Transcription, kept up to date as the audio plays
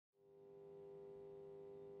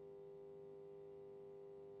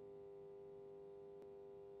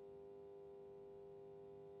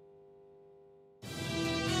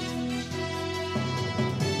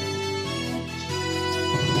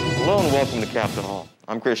Hello and welcome to Capitol Hall.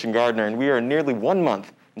 I'm Christian Gardner, and we are nearly 1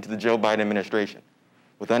 month into the Joe Biden administration.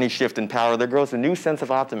 With any shift in power, there grows a new sense of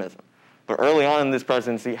optimism. But early on in this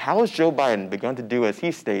presidency, how has Joe Biden begun to do, as he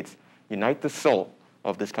states, unite the soul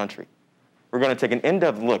of this country? We're going to take an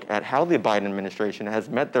in-depth look at how the Biden administration has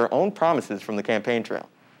met their own promises from the campaign trail,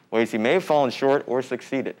 ways he may have fallen short or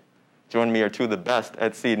succeeded. Joining me are two of the best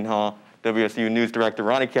at Seton Hall, WSU News Director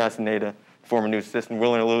Ronny Castaneda, former news assistant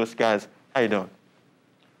Wilnir Louis. Guys, how you doing?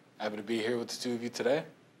 Happy to be here with the two of you today.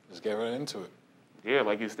 Let's get right into it. Yeah,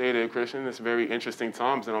 like you stated, Christian, it's very interesting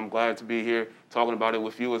times, and I'm glad to be here talking about it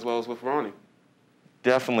with you as well as with Ronny.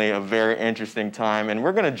 Definitely a very interesting time, and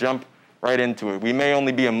we're going to jump right into it. We may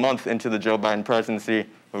only be a month into the Joe Biden presidency,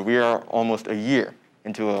 but we are almost a year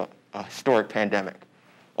into a historic pandemic.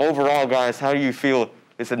 Overall, guys, how do you feel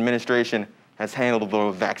this administration has handled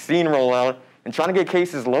the vaccine rollout and trying to get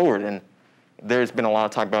cases lowered? And there's been a lot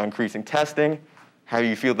of talk about increasing testing. How do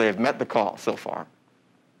you feel they have met the call so far?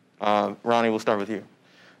 Ronny, we'll start with you.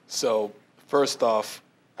 So first off,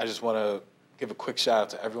 I just want to give a quick shout out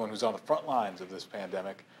to everyone who's on the front lines of this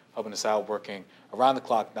pandemic, helping us out, working around the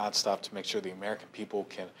clock nonstop to make sure the American people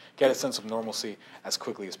can get a sense of normalcy as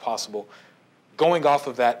quickly as possible. Going off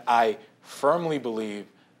of that, I firmly believe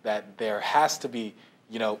that there has to be,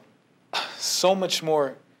 so much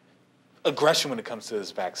more aggression when it comes to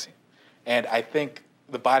this vaccine. And I think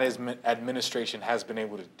the Biden administration has been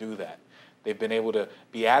able to do that. They've been able to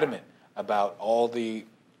be adamant about all the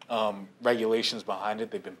regulations behind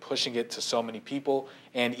it. They've been pushing it to so many people,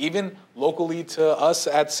 and even locally to us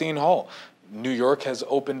at Seton Hall. New York has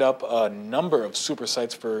opened up a number of super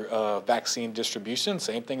sites for vaccine distribution,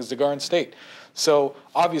 same thing as the Garden State. So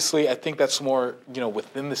obviously, I think that's more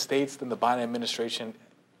within the states than the Biden administration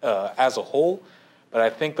as a whole. But I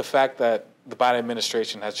think the fact that the Biden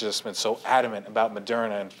administration has just been so adamant about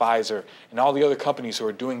Moderna and Pfizer and all the other companies who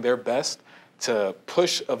are doing their best to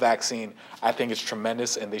push a vaccine, I think it's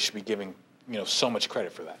tremendous, and they should be giving so much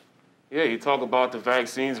credit for that. Yeah, you talk about the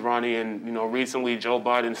vaccines, Ronny, and recently Joe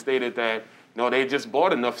Biden stated that they just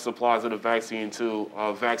bought enough supplies of the vaccine to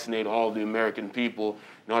vaccinate all of the American people.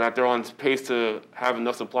 That they're on pace to have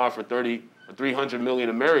enough supply for 300 million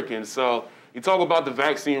Americans. So you talk about the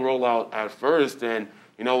vaccine rollout at first, and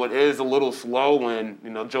it is a little slow, and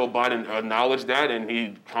Joe Biden acknowledged that, and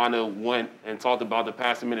he kind of went and talked about the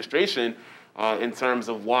past administration in terms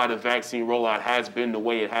of why the vaccine rollout has been the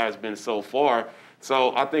way it has been so far.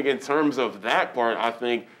 So I think in terms of that part, I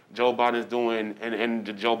think Joe Biden's doing, and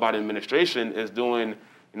the Joe Biden administration is doing,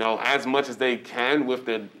 as much as they can with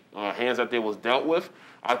the hands that they was dealt with.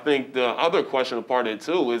 I think the other question part of it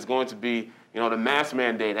too is going to be, the mask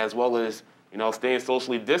mandate, as well as, staying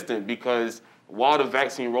socially distant, because while the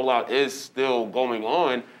vaccine rollout is still going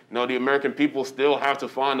on, the American people still have to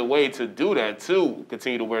find a way to do that, to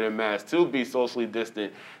continue to wear their masks, to be socially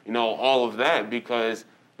distant, all of that, because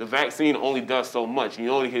the vaccine only does so much.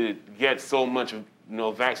 You only can get so much,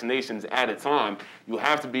 vaccinations at a time. You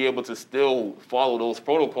have to be able to still follow those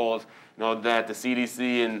protocols, that the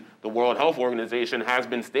CDC and the World Health Organization has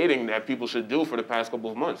been stating that people should do for the past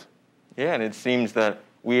couple of months. Yeah, and it seems that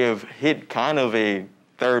we have hit kind of a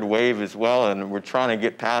third wave as well, and we're trying to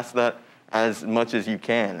get past that as much as you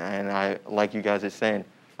can. And I, like you guys are saying,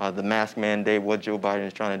 the mask mandate, what Joe Biden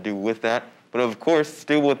is trying to do with that. But of course,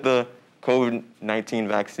 still with the COVID-19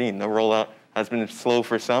 vaccine, the rollout has been slow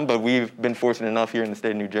for some, but we've been fortunate enough here in the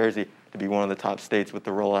state of New Jersey to be one of the top states with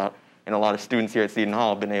the rollout. And a lot of students here at Seton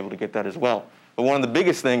Hall have been able to get that as well. But one of the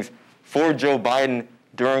biggest things for Joe Biden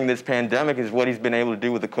during this pandemic is what he's been able to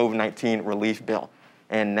do with the COVID-19 relief bill.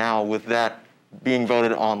 And now with that being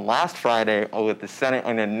voted on last Friday with the Senate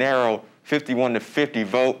on a narrow 51-50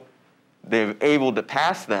 vote, they're able to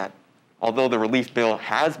pass that. Although the relief bill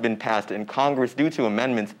has been passed in Congress due to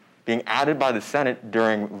amendments being added by the Senate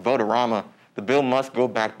during vote-a-rama, the bill must go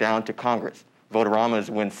back down to Congress. Vote-a-rama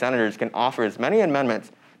is when senators can offer as many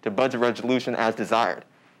amendments to budget resolution as desired.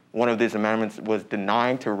 One of these amendments was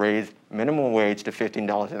denying to raise minimum wage to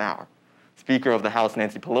 $15 an hour. Speaker of the House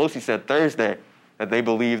Nancy Pelosi said Thursday that they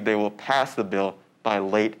believe they will pass the bill by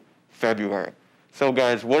late February. So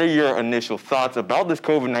guys, what are your initial thoughts about this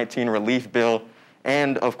COVID-19 relief bill?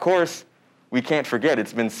 And of course, we can't forget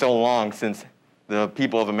it's been so long since the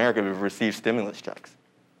people of America have received stimulus checks.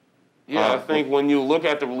 Yeah, I think when you look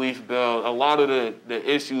at the relief bill, a lot of the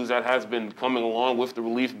issues that has been coming along with the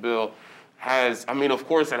relief bill of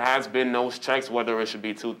course, it has been those checks, whether it should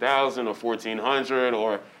be $2,000 or $1,400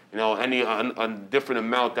 or any a different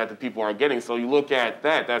amount that the people are getting. So you look at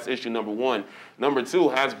that, that's issue number one. Number two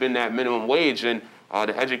has been that minimum wage, and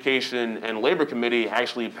the Education and Labor Committee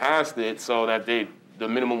actually passed it so that the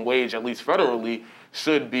minimum wage, at least federally,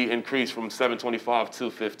 should be increased from $7.25 to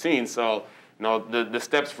 $15. So, the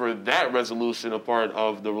steps for that resolution, a part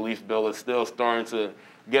of the relief bill, is still starting to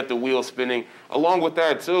get the wheels spinning. Along with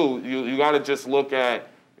that, too, you got to just look at,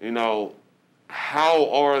 how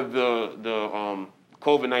are the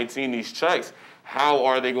COVID-19, these checks, how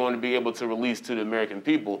are they going to be able to release to the American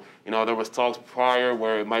people? There was talks prior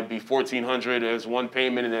where it might be $1,400 as one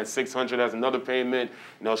payment and then $600 as another payment.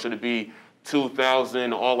 Should it be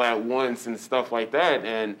 $2,000 all at once and stuff like that?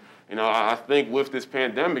 And I think with this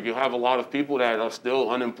pandemic, you have a lot of people that are still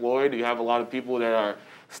unemployed. You have a lot of people that are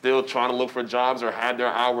still trying to look for jobs or had their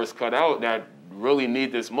hours cut out that really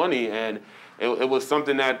need this money. And it was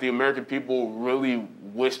something that the American people really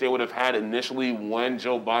wish they would have had initially when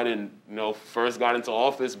Joe Biden, first got into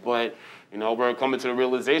office. But, we're coming to the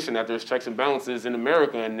realization that there's checks and balances in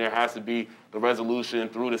America, and there has to be the resolution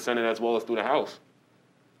through the Senate as well as through the House.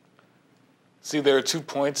 See, there are 2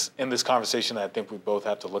 points in this conversation that I think we both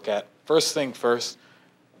have to look at. First thing first,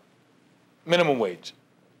 minimum wage.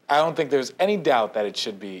 I don't think there's any doubt that it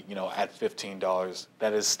should be, at $15.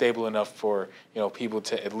 That is stable enough for, people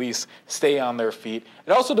to at least stay on their feet.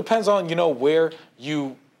 It also depends on, where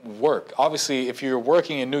you work. Obviously, if you're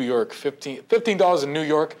working in New York, $15 in New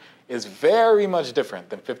York is very much different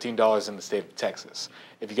than $15 in the state of Texas,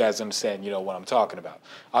 if you guys understand, what I'm talking about.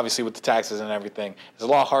 Obviously, with the taxes and everything, it's a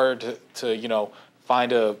lot harder to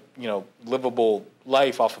find a, livable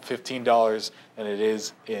life off of $15 than it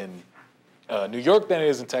is in New York than it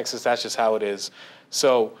is in Texas. That's just how it is.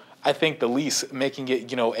 So I think the least, making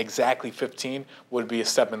it, exactly 15 would be a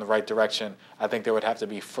step in the right direction. I think there would have to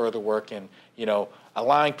be further work in,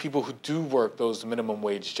 allowing people who do work those minimum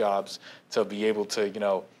wage jobs to be able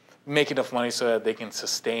to, make enough money so that they can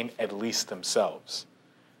sustain at least themselves.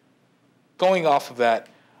 Going off of that,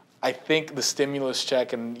 I think the stimulus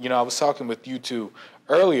check, and, I was talking with you two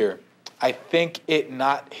earlier, I think it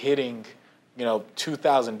not hitting,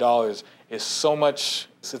 $2,000 is so much,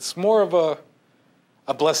 it's more of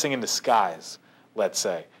a blessing in disguise, let's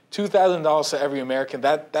say. $2,000 to every American,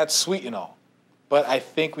 that's sweet and all. But I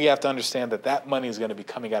think we have to understand that that money is going to be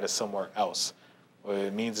coming out of somewhere else.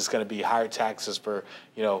 It means it's going to be higher taxes for,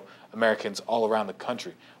 Americans all around the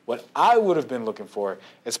country. What I would have been looking for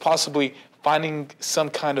is possibly finding some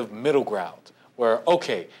kind of middle ground where,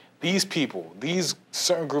 okay, these people, these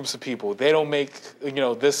certain groups of people, they don't make,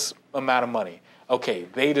 this amount of money. Okay,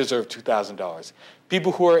 they deserve $2,000.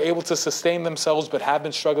 People who are able to sustain themselves but have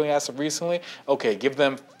been struggling as of recently, okay, give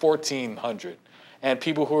them $1,400. And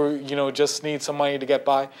people who are, just need some money to get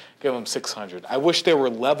by, give them $600. I wish there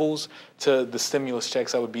were levels to the stimulus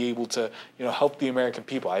checks that would be able to, help the American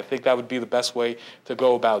people. I think that would be the best way to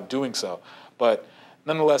go about doing so. But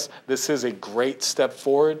nonetheless, this is a great step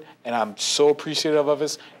forward, and I'm so appreciative of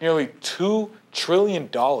this. Nearly $2 trillion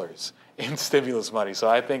in stimulus money. So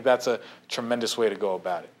I think that's a tremendous way to go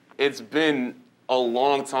about it. It's been a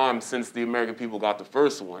long time since the American people got the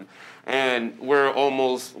first one. And we're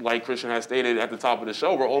almost, like Christian has stated at the top of the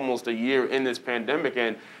show, we're almost a year in this pandemic,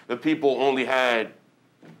 and the people only had,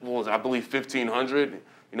 I believe, $1,500,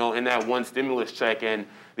 in that one stimulus check. And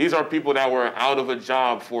these are people that were out of a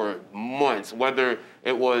job for months, whether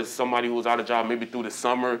it was somebody who was out of job maybe through the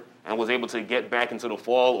summer and was able to get back into the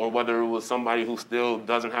fall, or whether it was somebody who still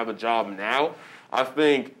doesn't have a job now. I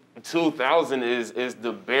think $2,000 is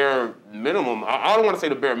the bare minimum. I don't want to say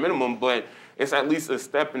the bare minimum, but it's at least a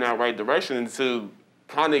step in that right direction to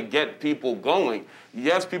kind of get people going.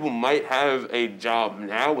 Yes, people might have a job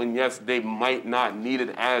now, and yes, they might not need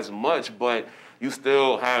it as much, but you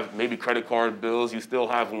still have maybe credit card bills, you still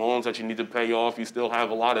have loans that you need to pay off, you still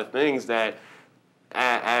have a lot of things that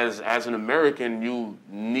as an American you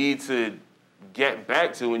need to get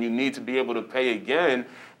back to, and you need to be able to pay again.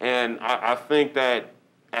 And I think that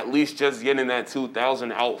at least just getting that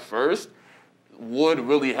 $2,000 out first would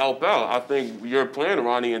really help out. I think your plan,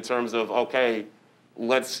 Ronnie, in terms of, okay,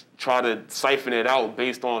 let's try to siphon it out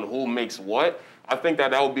based on who makes what, I think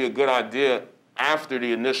that would be a good idea after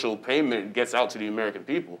the initial payment gets out to the American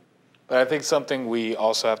people. But I think something we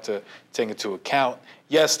also have to take into account,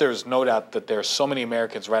 yes, there's no doubt that there are so many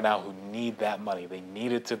Americans right now who need that money. They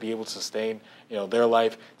need it to be able to sustain, their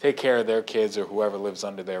life, take care of their kids or whoever lives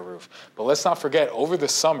under their roof. But let's not forget, over the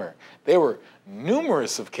summer, there were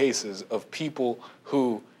numerous of cases of people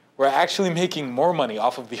who were actually making more money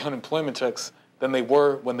off of the unemployment checks than they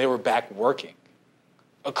were when they were back working.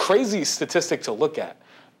 A crazy statistic to look at.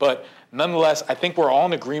 But nonetheless, I think we're all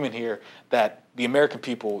in agreement here that the American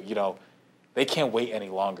people, they can't wait any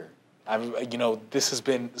longer. This has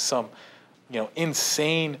been some,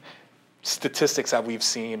 insane statistics that we've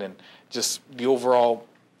seen, and just the overall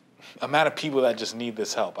amount of people that just need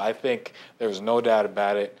this help. I think there's no doubt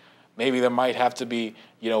about it. Maybe there might have to be,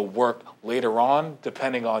 work later on,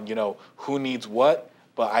 depending on, who needs what.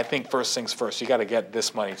 But I think first things first, you got to get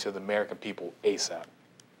this money to the American people ASAP.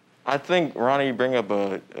 I think, Ronnie, you bring up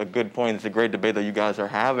a good point. It's a great debate that you guys are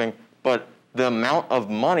having. But the amount of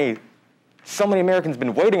money, so many Americans have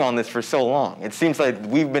been waiting on this for so long. It seems like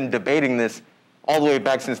we've been debating this all the way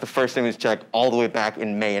back since the first stimulus check, all the way back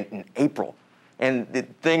in May and April. And the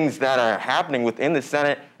things that are happening within the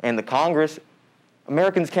Senate and the Congress,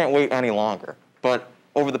 Americans can't wait any longer. But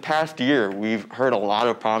over the past year, we've heard a lot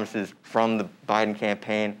of promises from the Biden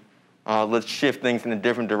campaign. Let's shift things in a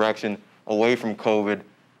different direction, away from COVID.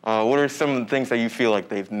 What are some of the things that you feel like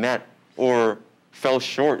they've met or fell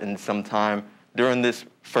short in some time during this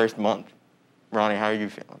first month? Ronnie, how are you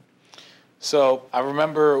feeling? So I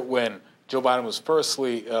remember when Joe Biden was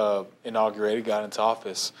firstly inaugurated, got into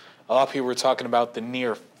office, a lot of people were talking about the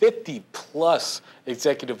near 50-plus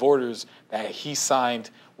executive orders that he signed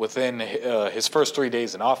within his first 3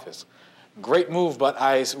 days in office. Great move, but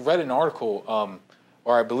I read an article,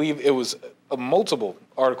 or I believe it was multiple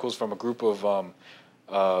articles from a group of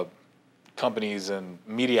companies and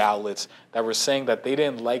media outlets that were saying that they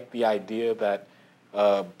didn't like the idea that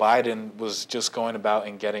Biden was just going about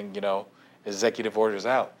and getting, executive orders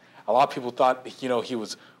out. A lot of people thought, he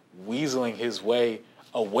was weaseling his way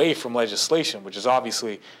away from legislation, which is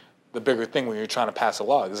obviously the bigger thing when you're trying to pass a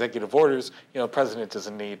law. Executive orders, the president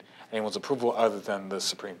doesn't need anyone's approval other than the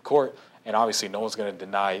Supreme Court. And obviously no one's going to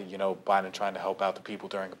deny, Biden trying to help out the people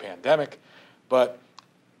during a pandemic. But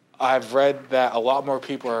I've read that a lot more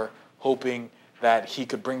people are hoping that he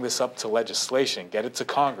could bring this up to legislation, get it to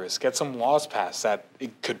Congress, get some laws passed that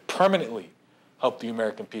it could permanently help the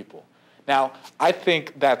American people. Now, I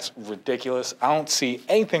think that's ridiculous. I don't see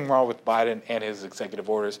anything wrong with Biden and his executive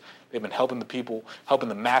orders. They've been helping the people, helping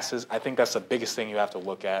the masses. I think that's the biggest thing you have to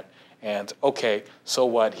look at. And okay, so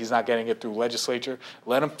what? He's not getting it through legislature.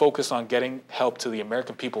 Let him focus on getting help to the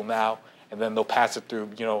American people now, and then they'll pass it through,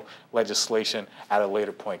 legislation at a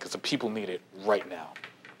later point, because the people need it right now.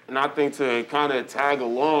 And I think to kind of tag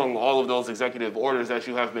along all of those executive orders that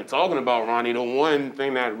you have been talking about, Ronnie, the one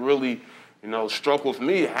thing that really struck with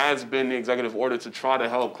me has been the executive order to try to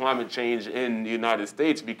help climate change in the United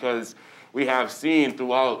States, because we have seen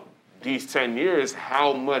throughout these 10 years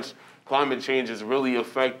how much climate change is really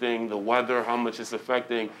affecting the weather, how much it's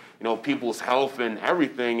affecting, people's health and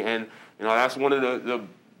everything. And, that's one of the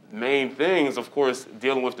main things, of course,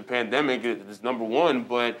 dealing with the pandemic is number one,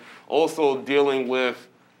 but also dealing with,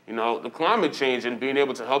 the climate change and being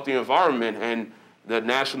able to help the environment. And the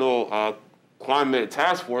National Climate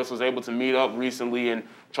Task Force was able to meet up recently and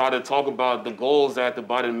try to talk about the goals that the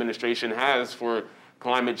Biden administration has for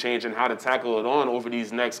climate change and how to tackle it on over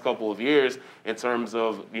these next couple of years in terms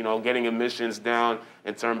of, getting emissions down,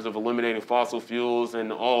 in terms of eliminating fossil fuels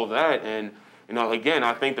and all of that. And, again,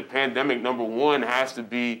 I think the pandemic, number one, has to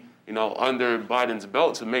be, under Biden's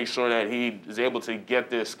belt to make sure that he is able to get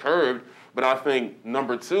this curbed. But I think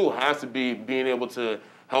number two has to be being able to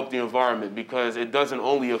help the environment, because it doesn't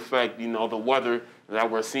only affect, the weather that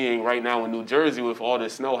we're seeing right now in New Jersey with all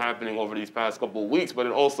this snow happening over these past couple of weeks, but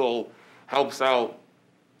it also helps out,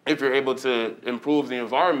 if you're able to improve the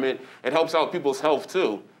environment, it helps out people's health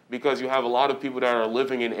too, because you have a lot of people that are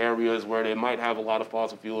living in areas where they might have a lot of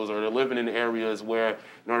fossil fuels, or they're living in areas where,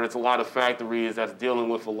 there's a lot of factories that's dealing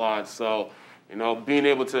with a lot. So, being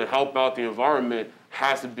able to help out the environment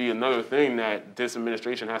has to be another thing that this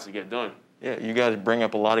administration has to get done. Yeah, you guys bring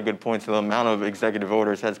up a lot of good points. The amount of executive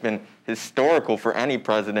orders has been historical for any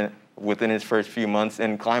president within his first few months.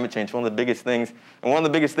 And climate change, one of the biggest things, and one of the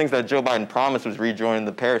biggest things that Joe Biden promised was rejoining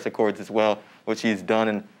the Paris Accords as well, which he's done,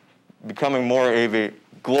 and becoming more of a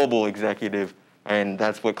global executive. And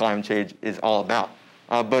that's what climate change is all about.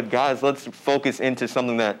 But guys, let's focus into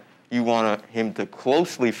something that you want him to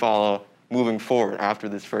closely follow moving forward after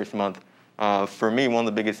this first month. For me, one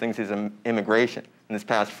of the biggest things is immigration. And this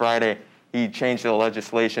past Friday, he changed the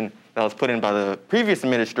legislation that was put in by the previous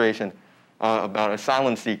administration about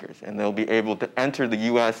asylum seekers, and they'll be able to enter the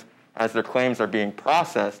U.S. as their claims are being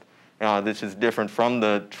processed. This is different from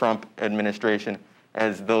the Trump administration,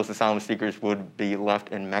 as those asylum seekers would be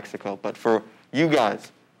left in Mexico. But for you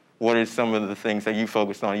guys, what is some of the things that you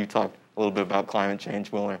focused on? You talked a little bit about climate change,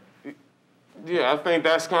 Wilnir. Yeah, I think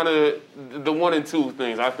that's kind of the one and two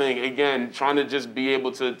things. I think, again, trying to just be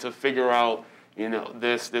able to figure out,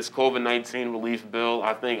 this COVID-19 relief bill.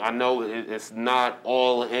 I know it's not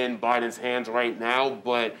all in Biden's hands right now,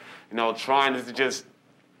 but, trying to just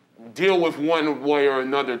deal with one way or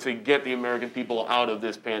another to get the American people out of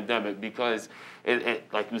this pandemic, because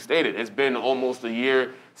like you stated, it's been almost a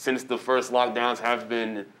year since the first lockdowns have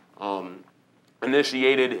been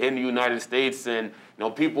initiated in the United States, and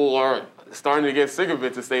people are starting to get sick of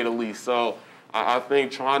it, to say the least. So I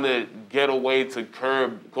think trying to get a way to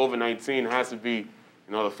curb COVID-19 has to be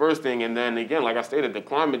the first thing. And then again, like I stated, the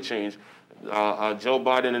climate change. Joe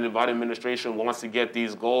Biden and the Biden administration wants to get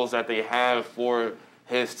these goals that they have for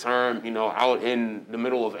his term, out in the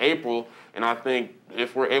middle of April. And I think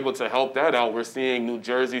if we're able to help that out, we're seeing New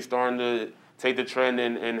Jersey starting to take the trend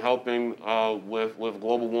in helping with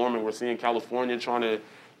global warming. We're seeing California trying to,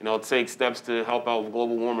 take steps to help out with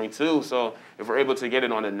global warming too. So if we're able to get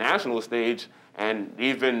it on a national stage, and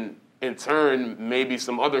even in turn, maybe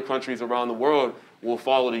some other countries around the world will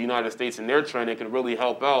follow the United States in their trend, it could really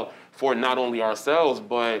help out for not only ourselves,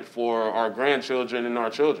 but for our grandchildren and our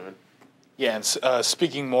children. Yeah, and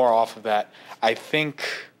speaking more off of that, I think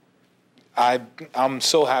I'm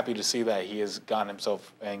so happy to see that he has gotten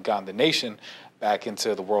himself and gotten the nation back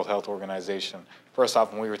into the World Health Organization. First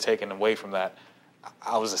off, when we were taken away from that,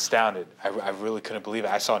 I was astounded. I really couldn't believe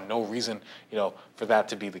it. I saw no reason, for that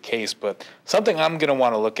to be the case. But something I'm going to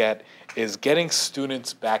want to look at is getting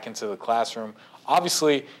students back into the classroom.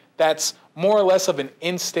 Obviously, that's more or less of an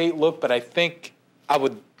in-state look, but I think I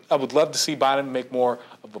would love to see Biden make more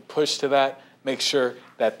of a push to that, make sure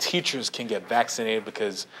that teachers can get vaccinated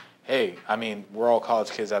because, hey, we're all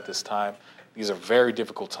college kids at this time. These are very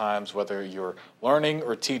difficult times, whether you're learning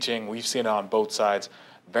or teaching. We've seen it on both sides,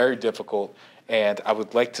 very difficult. And I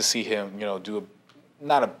would like to see him, do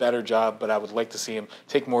not a better job, but I would like to see him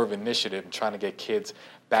take more of an initiative in trying to get kids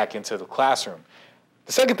back into the classroom.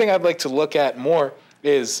 The second thing I'd like to look at more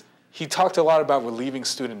is he talked a lot about relieving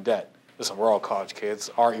student debt. Listen, we're all college kids.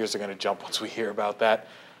 Our ears are going to jump once we hear about that.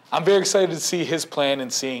 I'm very excited to see his plan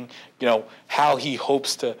and seeing, how he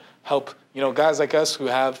hopes to help, guys like us who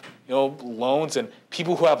have, loans and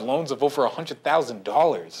people who have loans of over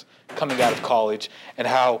 $100,000 coming out of college, and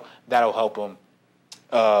how that'll help them,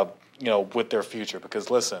 with their future. Because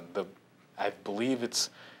listen, I believe it's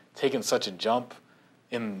taken such a jump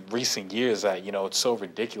in recent years that, it's so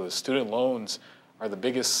ridiculous. Student loans are the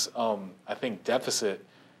biggest, I think, deficit.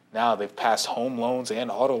 Now they've passed home loans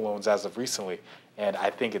and auto loans as of recently. And I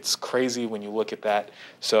think it's crazy when you look at that.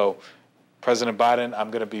 So President Biden,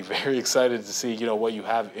 I'm going to be very excited to see, what you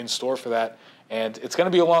have in store for that. And it's going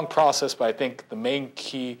to be a long process, but I think the main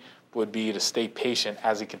key would be to stay patient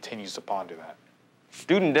as he continues to ponder that.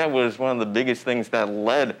 Student debt was one of the biggest things that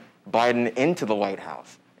led Biden into the White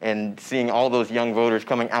House. And seeing all those young voters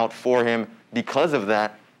coming out for him because of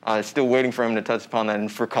that, still waiting for him to touch upon that.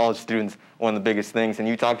 And for college students, one of the biggest things. And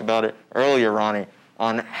you talked about it earlier, Ronnie,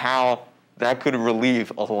 on how that could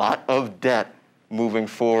relieve a lot of debt moving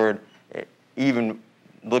forward, even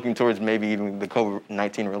looking towards maybe even the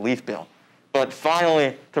COVID-19 relief bill. But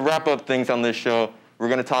finally, to wrap up things on this show, we're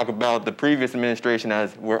going to talk about the previous administration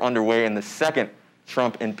as we're underway in the second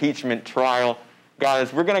Trump impeachment trial.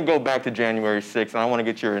 Guys, we're going to go back to January 6th, and I want to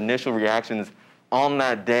get your initial reactions on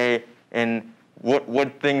that day and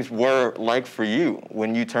what things were like for you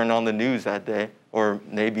when you turned on the news that day, or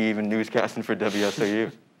maybe even newscasting for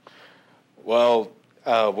WSOU. Well,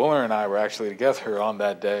 Wilnir and I were actually together on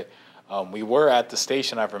that day. We were at the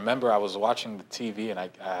station. I remember I was watching the TV, and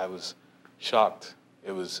I was shocked.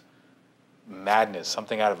 It was madness,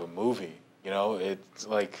 something out of a movie. It's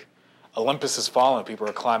like Olympus has fallen. People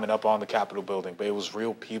are climbing up on the Capitol building, but it was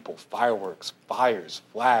real people, fireworks, fires,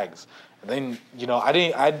 flags. And then, I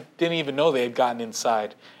didn't even know they had gotten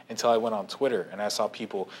inside until I went on Twitter and I saw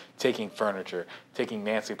people taking furniture, taking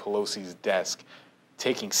Nancy Pelosi's desk,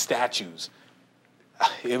 taking statues.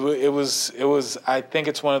 It was. I think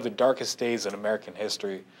it's one of the darkest days in American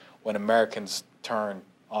history when Americans turn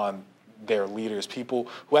on their leaders, people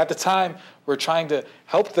who at the time were trying to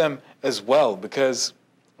help them as well. Because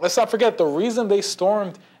let's not forget, the reason they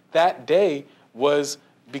stormed that day was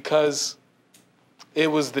because it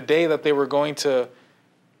was the day that they were going to,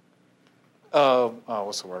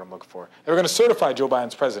 what's the word I'm looking for? They were going to certify Joe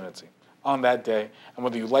Biden's presidency on that day. And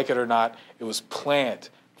whether you like it or not, it was planned.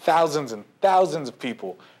 Thousands and thousands of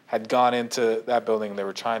people had gone into that building. They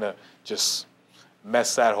were trying to just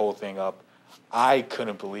mess that whole thing up. I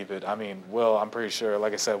couldn't believe it. Will, I'm pretty sure,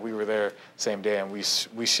 like I said, we were there same day, and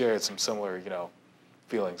we shared some similar,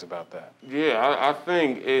 feelings about that. Yeah, I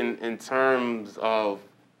think in terms of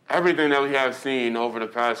everything that we have seen over the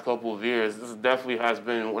past couple of years, this definitely has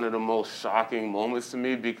been one of the most shocking moments to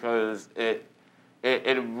me, because it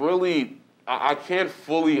really, I can't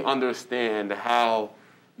fully understand how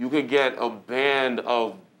you could get a band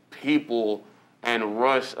of people and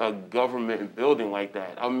rush a government building like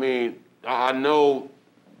that. I mean, I know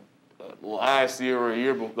last year or a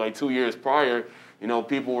year, like 2 years prior,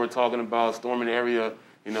 people were talking about storming Area,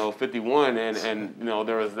 51, and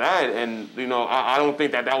there was that, and I don't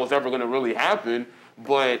think that was ever going to really happen,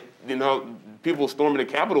 but people storming the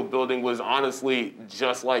Capitol building was honestly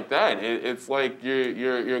just like that. It's like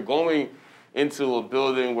you're going into a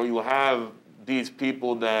building where you have these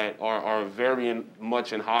people that are very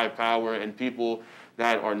much in high power and people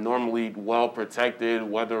that are normally well protected,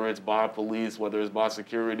 whether it's by police, whether it's by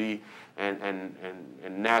security and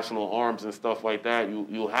national arms and stuff like that.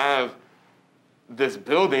 You have this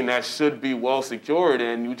building that should be well secured,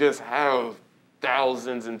 and you just have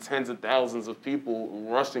thousands and tens of thousands of people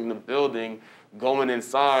rushing the building, going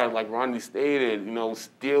inside, like Ronny stated,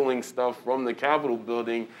 stealing stuff from the Capitol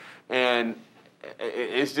building. And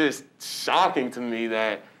it's just shocking to me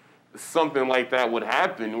that something like that would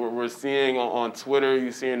happen. We're seeing on Twitter,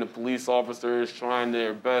 you're seeing the police officers trying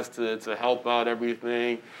their best to help out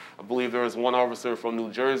everything. I believe there was one officer from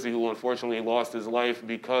New Jersey who unfortunately lost his life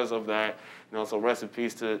because of that. So rest in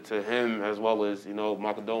peace to him, as well as,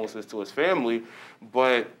 my condolences to his family.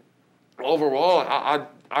 But overall,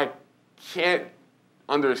 I can't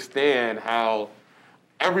understand how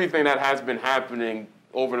everything that has been happening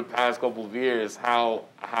over the past couple of years, how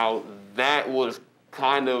that was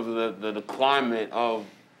kind of the climate of,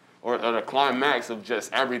 or the climax of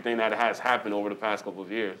just everything that has happened over the past couple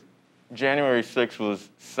of years. January 6th was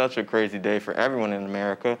such a crazy day for everyone in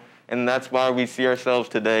America, and that's why we see ourselves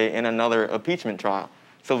today in another impeachment trial.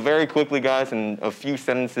 So very quickly, guys, in a few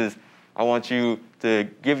sentences, I want you to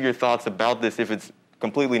give your thoughts about this, if it's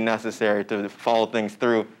completely necessary to follow things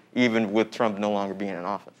through, even with Trump no longer being in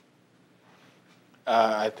office.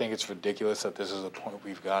 I think it's ridiculous that this is a point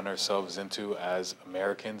we've gotten ourselves into as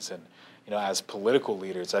Americans and, as political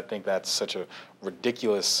leaders. I think that's such a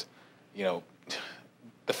ridiculous,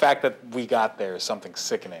 the fact that we got there is something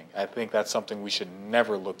sickening. I think that's something we should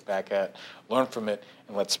never look back at, learn from it,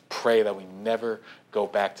 and let's pray that we never go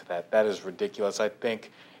back to that. That is ridiculous. I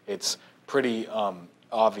think it's pretty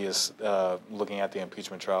obvious, looking at the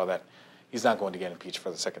impeachment trial, that he's not going to get impeached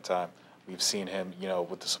for the second time. We've seen him,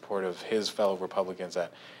 with the support of his fellow Republicans,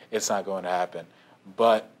 that it's not going to happen.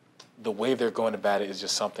 But the way they're going about it is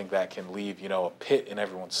just something that can leave, a pit in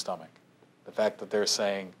everyone's stomach. The fact that they're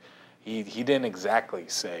saying, he didn't exactly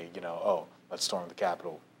say, oh, let's storm the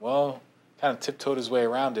Capitol. Well, kind of tiptoed his way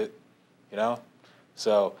around it,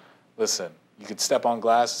 So, listen, you could step on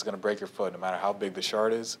glass, it's going to break your foot no matter how big the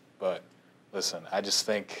shard is. But listen, I just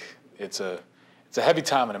think it's a heavy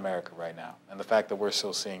time in America right now. And the fact that we're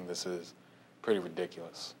still seeing this is pretty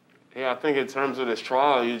ridiculous. Yeah, I think in terms of this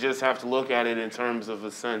trial, you just have to look at it in terms of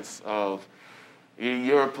a sense of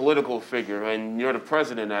you're a political figure and you're the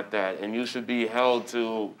president at that, and you should be held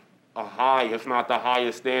to a high, if not the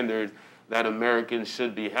highest standard that Americans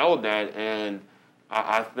should be held at. And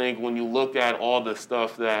I think when you look at all the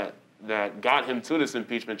stuff that got him to this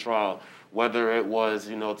impeachment trial, whether it was,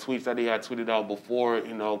 tweets that he had tweeted out before,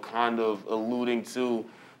 kind of alluding to,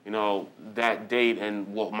 that date and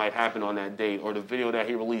what might happen on that date, or the video that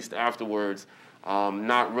he released afterwards,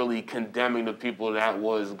 not really condemning the people that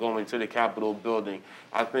was going to the Capitol building.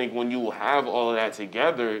 I think when you have all of that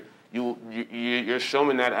together, you're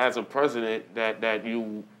showing that as a president that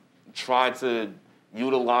you try to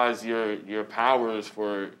utilize your powers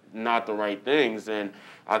for not the right things. And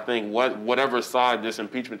I think whatever side this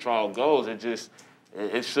impeachment trial goes,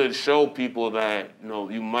 it should show people that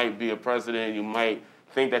you might be a president, you might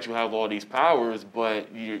think that you have all these powers, but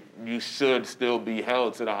you should still be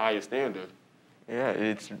held to the highest standard. Yeah,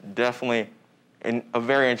 it's definitely a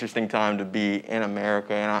very interesting time to be in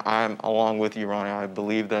America, and I'm along with you, Ronny. I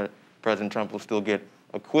believe that President Trump will still get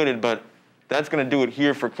acquitted, but that's going to do it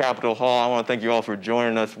here for Capitol Hall. I want to thank you all for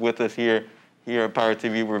joining us here at Pirate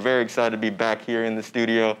TV. We're very excited to be back here in the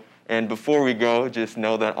studio. And before we go, just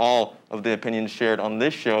know that all of the opinions shared on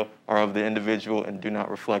this show are of the individual and do not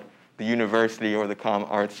reflect the university or the Comm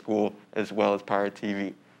Arts School, as well as Pirate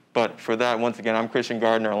TV. But for that, once again, I'm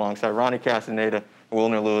Gardner alongside Ronny Castaneda and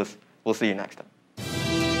Wilnir Louis. We'll see you next time.